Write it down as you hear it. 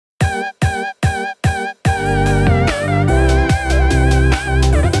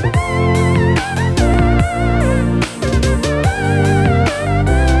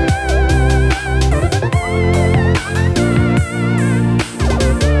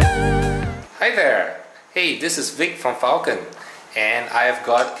Hi there! Hey, this is Vic from Falcon, and I've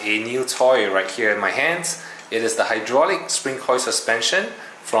got a new toy right here in my hands. It is the hydraulic spring coil suspension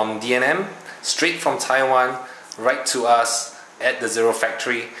from D&M, straight from Taiwan, right to us at the Zero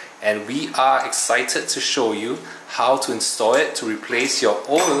factory, and we are excited to show you how to install it to replace your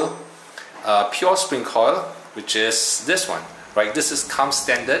old pure spring coil, which is this one. Right, this comes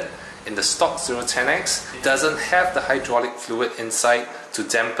standard in the stock 010X. It doesn't have the hydraulic fluid inside to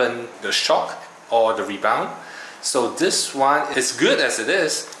dampen the shock or the rebound. So this one is good as it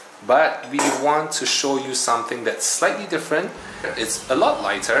is, but we want to show you something that's slightly different. It's a lot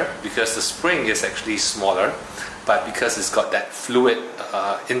lighter because the spring is actually smaller, but because it's got that fluid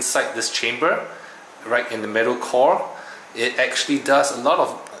inside this chamber, right in the middle core, it actually does a lot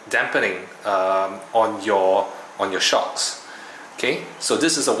of dampening on your shocks. Okay, so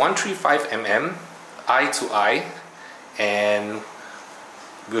this is a 135mm eye to eye, and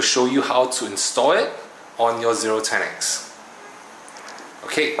we'll show you how to install it on your 010X.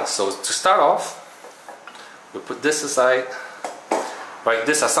 Okay, so to start off, we'll put this aside. Right,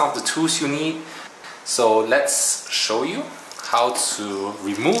 these are some of the tools you need. So let's show you how to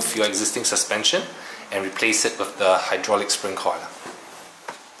remove your existing suspension and replace it with the hydraulic spring coil.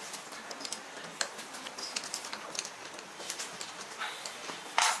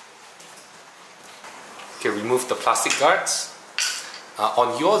 Okay, remove the plastic guards.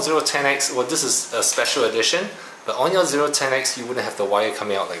 On your 010X, well, this is a special edition, but on your 010X you wouldn't have the wire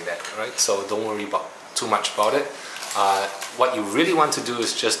coming out like that, right? So don't worry too much about it. What you really want to do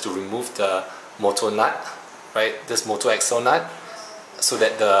is just to remove the motor nut, right? This motor axle nut, so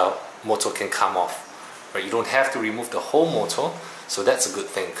that the motor can come off. Right? You don't have to remove the whole motor, so that's a good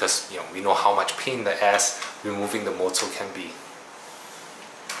thing, because we know how much pain in the ass removing the motor can be.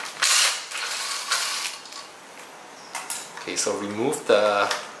 Okay, so remove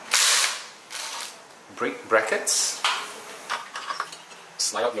the brake brackets,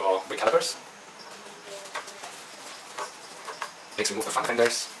 slide out your brake calipers, next remove the front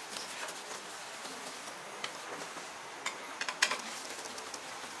fenders,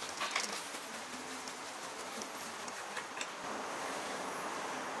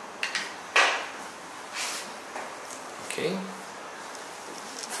 okay,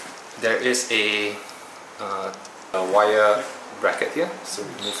 there is a wire bracket here, so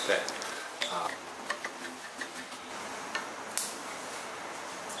remove that.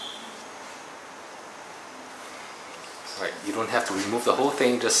 Right, you don't have to remove the whole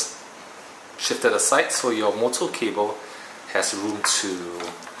thing, just shift it aside so your motor cable has room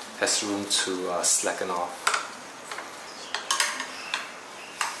to slacken off.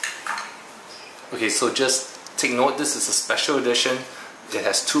 Okay, so just take note, this is a special edition. It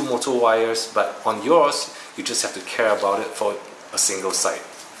has two motor wires, but on yours you just have to care about it for a single side.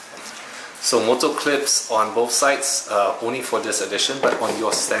 So motor clips on both sides, only for this edition, but on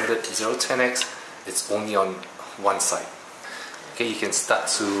your standard 010X it's only on one side. Okay, you can start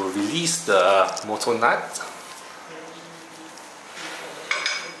to release the motor nut.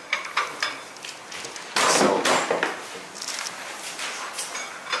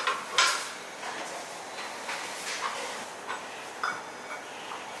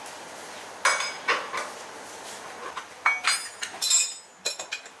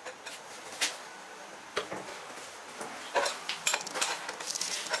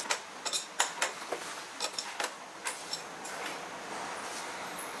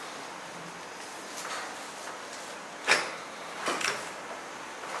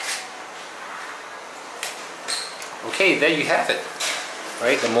 Okay, there you have it.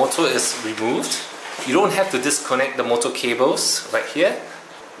 Right, the motor is removed. You don't have to disconnect the motor cables right here.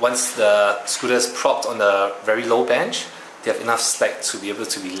 Once the scooter is propped on the very low bench, they have enough slack to be able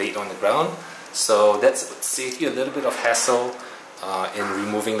to be laid on the ground. So that's save you a little bit of hassle in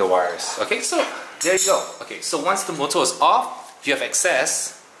removing the wires. Okay, so there you go. Okay, so once the motor is off, you have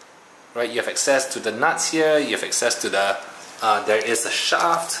access. Right, you have access to the nuts here. You have access to the there is a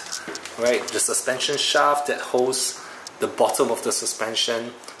shaft, right? The suspension shaft that holds the bottom of the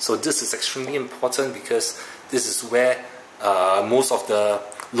suspension. So this is extremely important because this is where most of the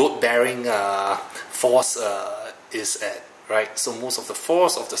load-bearing force is at, right? So most of the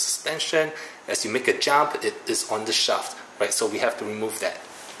force of the suspension, as you make a jump, it is on the shaft, right? So we have to remove that.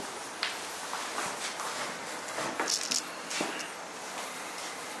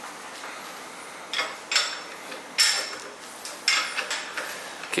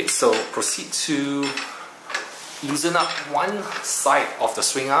 Okay, so proceed to loosen up one side of the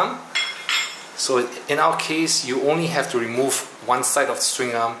swing arm. So in our case, you only have to remove one side of the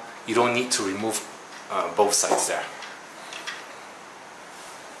swing arm. You don't need to remove both sides there.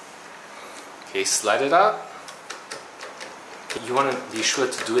 Okay, slide it out. You want to be sure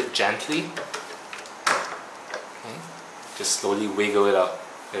to do it gently. Okay. Just slowly wiggle it out.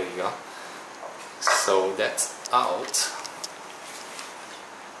 There you go. So that's out.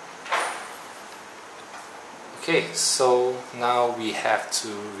 Okay, so now we have to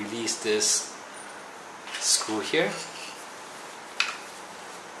release this screw here.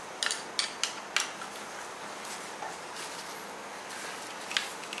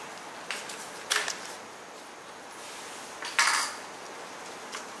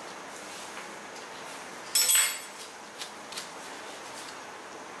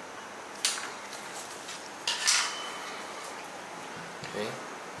 Okay.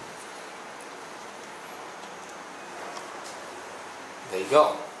 There you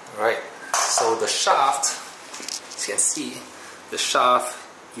go. Alright, so the shaft, as you can see, the shaft,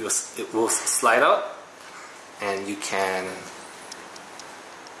 it will slide out, and you can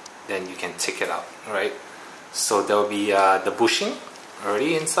take it out. Alright, so there will be the bushing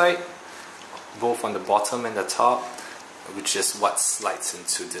already inside, both on the bottom and the top, which is what slides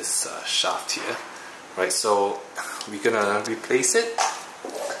into this shaft here. Right, so we're gonna replace it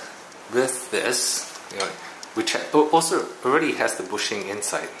with this, which also already has the bushing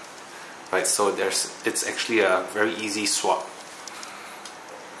inside. Right, so it's actually a very easy swap.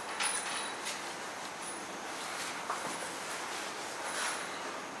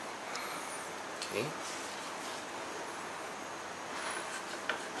 Okay.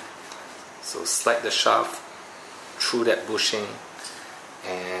 So slide the shaft through that bushing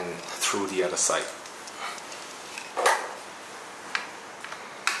and through the other side.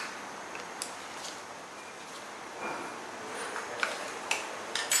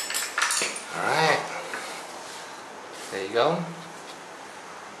 Alright, there you go.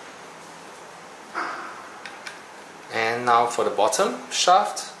 And now for the bottom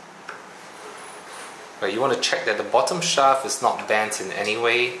shaft. Right, you want to check that the bottom shaft is not bent in any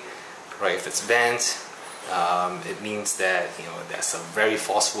way. Right, if it's bent, it means that there's a very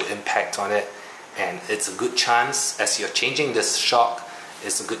forceful impact on it, and it's a good chance, as you're changing this shock,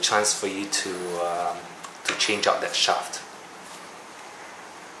 it's a good chance for you to change out that shaft.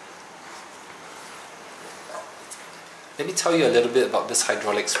 Let me tell you a little bit about this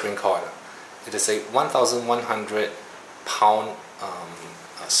hydraulic spring coil. It is a 1,100 pound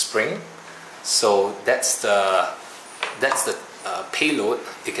spring, so that's the payload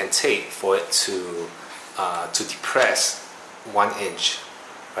it can take for it to depress 1 inch.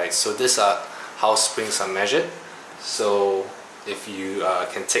 Right, so these are how springs are measured. So if you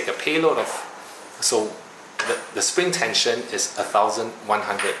can take a payload of, so the spring tension is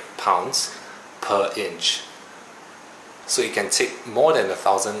 1,100 pounds per inch. So it can take more than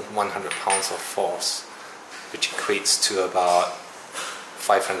 1,100 pounds of force, which equates to about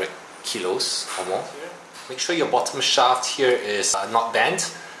 500 kilos or more. Make sure your bottom shaft here is not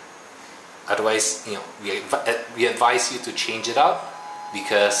bent. Otherwise, we advise you to change it out,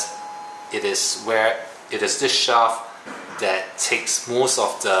 because it is this shaft that takes most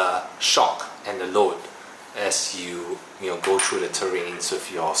of the shock and the load as you go through the terrains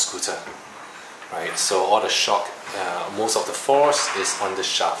with your scooter. Right, so all the shock, most of the force is on the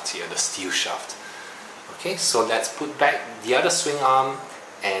shaft here, the steel shaft. Okay, so let's put back the other swing arm,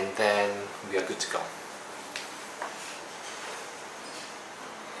 and then we are good to go.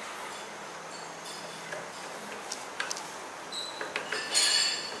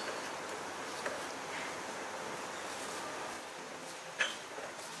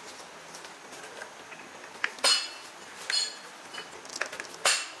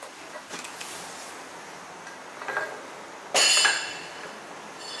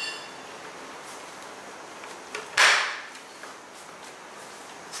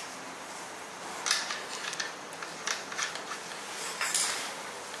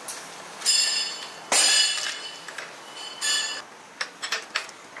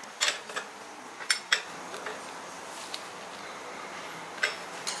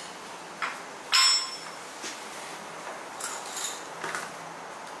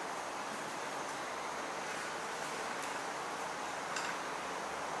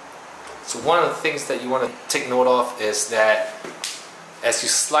 So one of the things that you want to take note of is that as you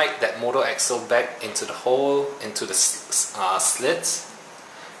slide that motor axle back into the hole, into the slits,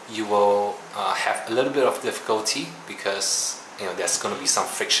 you will have a little bit of difficulty, because there's going to be some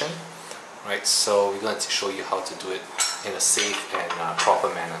friction, right? So we're going to show you how to do it in a safe and proper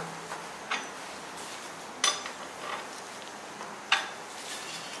manner.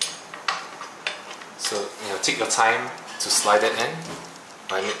 So take your time to slide it in.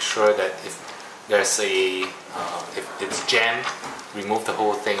 Right, make sure that if there's if it's jammed, remove the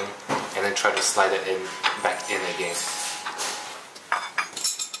whole thing and then try to slide it in back in again.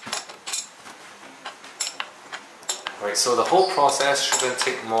 Alright, so the whole process shouldn't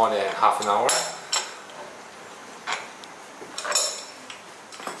take more than half an hour.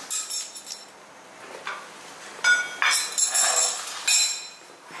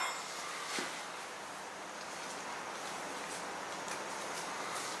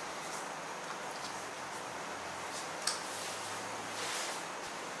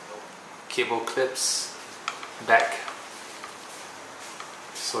 Cable clips back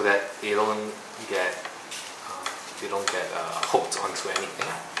so that they don't get hooked onto anything.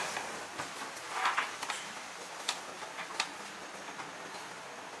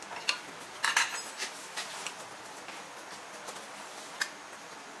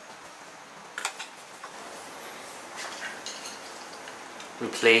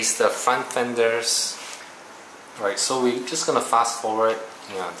 Replace the front fenders. Alright, so we're just gonna fast forward.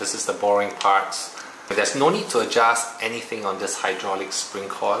 This is the boring parts. There's no need to adjust anything on this hydraulic spring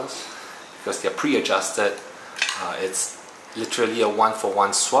coils because they're pre-adjusted. It's literally a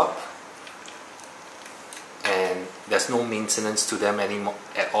one-for-one swap, and there's no maintenance to them anymore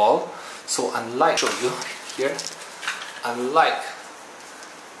at all. So unlike here, unlike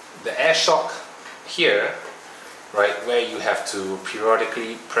the air shock here, right, where you have to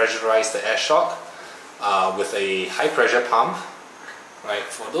periodically pressurize the air shock with a high pressure pump. Right,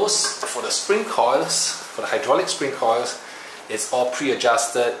 for the spring coils, for the hydraulic spring coils, it's all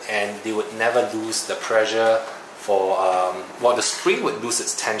pre-adjusted and they would never lose the pressure for, well, the spring would lose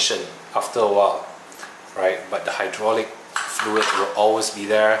its tension after a while, right, but the hydraulic fluid will always be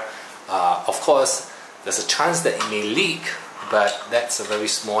there. Of course, there's a chance that it may leak, but that's a very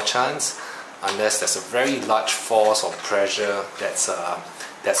small chance unless there's a very large force or pressure that's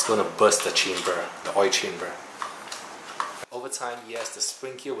going to burst the chamber, the oil chamber. Over time, yes, the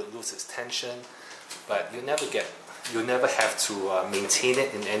spring here would lose its tension, but you never have to maintain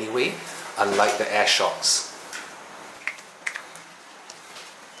it in any way, unlike the air shocks.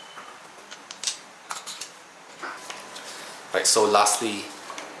 Right, so lastly,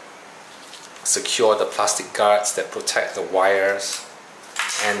 secure the plastic guards that protect the wires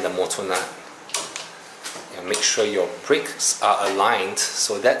and the motor nut. And make sure your brakes are aligned.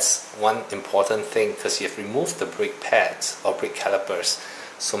 So that's one important thing, because you have removed the brake pads or brake calipers.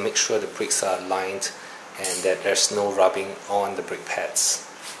 So make sure the brakes are aligned and that there's no rubbing on the brake pads.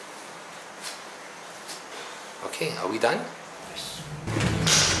 Okay, are we done? Yes.